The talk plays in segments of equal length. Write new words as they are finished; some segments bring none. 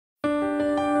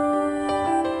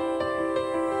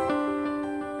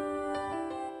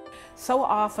So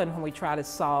often when we try to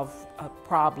solve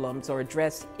problems or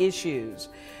address issues,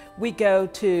 we go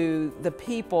to the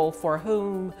people for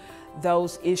whom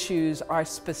those issues are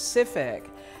specific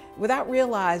without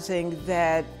realizing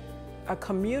that a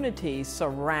community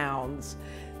surrounds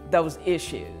those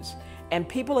issues. And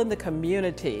people in the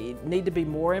community need to be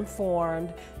more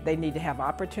informed, they need to have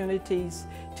opportunities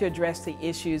to address the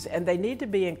issues, and they need to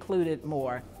be included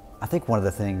more. I think one of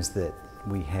the things that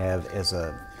we have as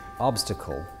an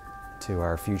obstacle to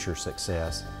our future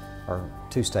success are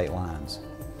two state lines.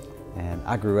 And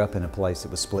I grew up in a place that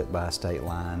was split by a state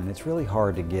line, and it's really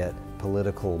hard to get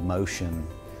political motion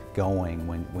going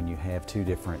when you have two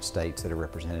different states that are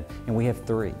represented, and we have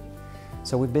three.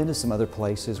 So we've been to some other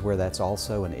places where that's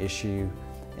also an issue,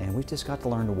 and we've just got to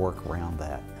learn to work around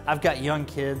that. I've got young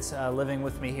kids living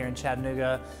with me here in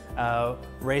Chattanooga,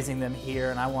 raising them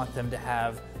here, and I want them to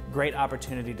have great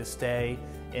opportunity to stay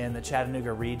in the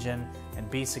Chattanooga region and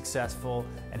be successful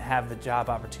and have the job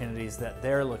opportunities that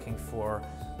they're looking for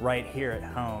right here at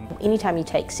home. Anytime you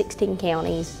take 16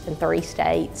 counties and 3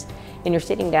 states and you're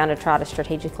sitting down to try to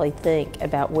strategically think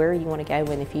about where you want to go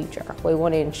in the future, we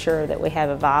want to ensure that we have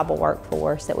a viable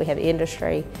workforce, that we have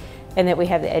industry, and that we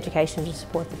have the education to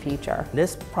support the future.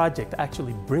 This project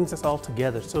actually brings us all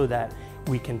together so that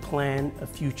we can plan a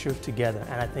future together.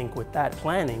 And I think with that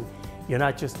planning, you're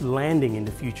not just landing in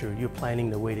the future, you're planning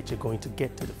the way that you're going to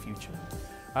get to the future.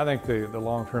 I think the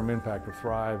long-term impact of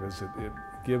Thrive is it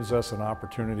gives us an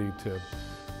opportunity to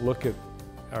look at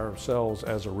ourselves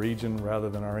as a region rather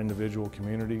than our individual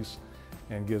communities,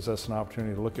 and gives us an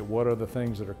opportunity to look at what are the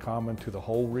things that are common to the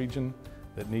whole region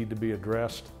that need to be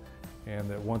addressed, and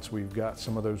that once we've got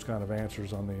some of those kind of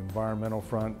answers on the environmental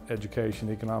front, education,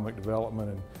 economic development,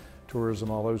 and tourism,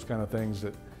 all those kind of things,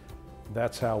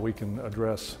 that's how we can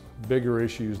address bigger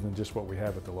issues than just what we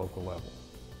have at the local level.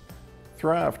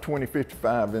 Thrive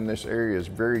 2055 in this area is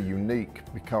very unique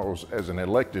because as an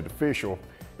elected official,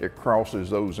 it crosses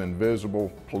those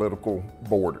invisible political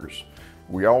borders.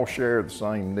 We all share the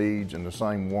same needs and the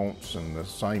same wants and the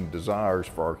same desires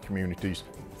for our communities.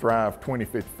 Thrive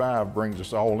 2055 brings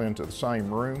us all into the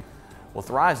same room. Well,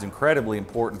 Thrive is incredibly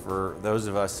important for those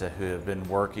of us who have been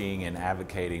working and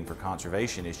advocating for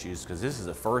conservation issues, because this is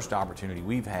the first opportunity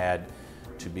we've had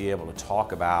to be able to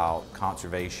talk about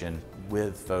conservation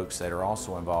with folks that are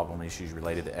also involved on issues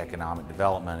related to economic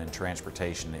development and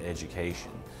transportation and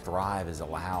education. Thrive has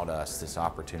allowed us this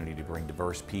opportunity to bring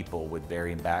diverse people with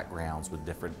varying backgrounds, with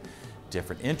different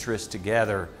interests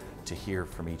together to hear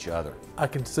from each other. I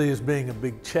can see it as being a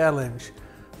big challenge,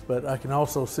 but I can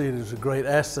also see it as a great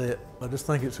asset. I just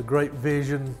think it's a great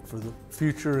vision for the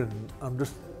future, and I'm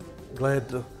just glad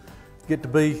to get to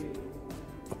be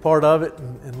a part of it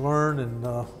and learn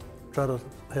and try to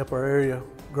help our area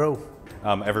grow.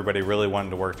 Everybody really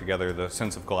wanted to work together. The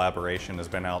sense of collaboration has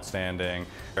been outstanding.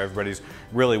 Everybody's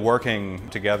really working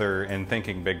together and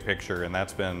thinking big picture, and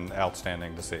that's been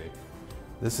outstanding to see.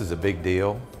 This is a big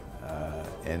deal,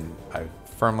 and I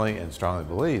firmly and strongly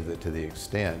believe that to the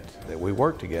extent that we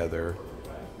work together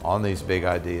on these big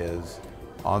ideas,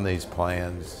 on these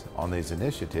plans, on these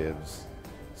initiatives,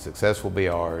 success will be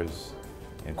ours,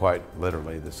 and quite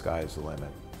literally the sky is the limit.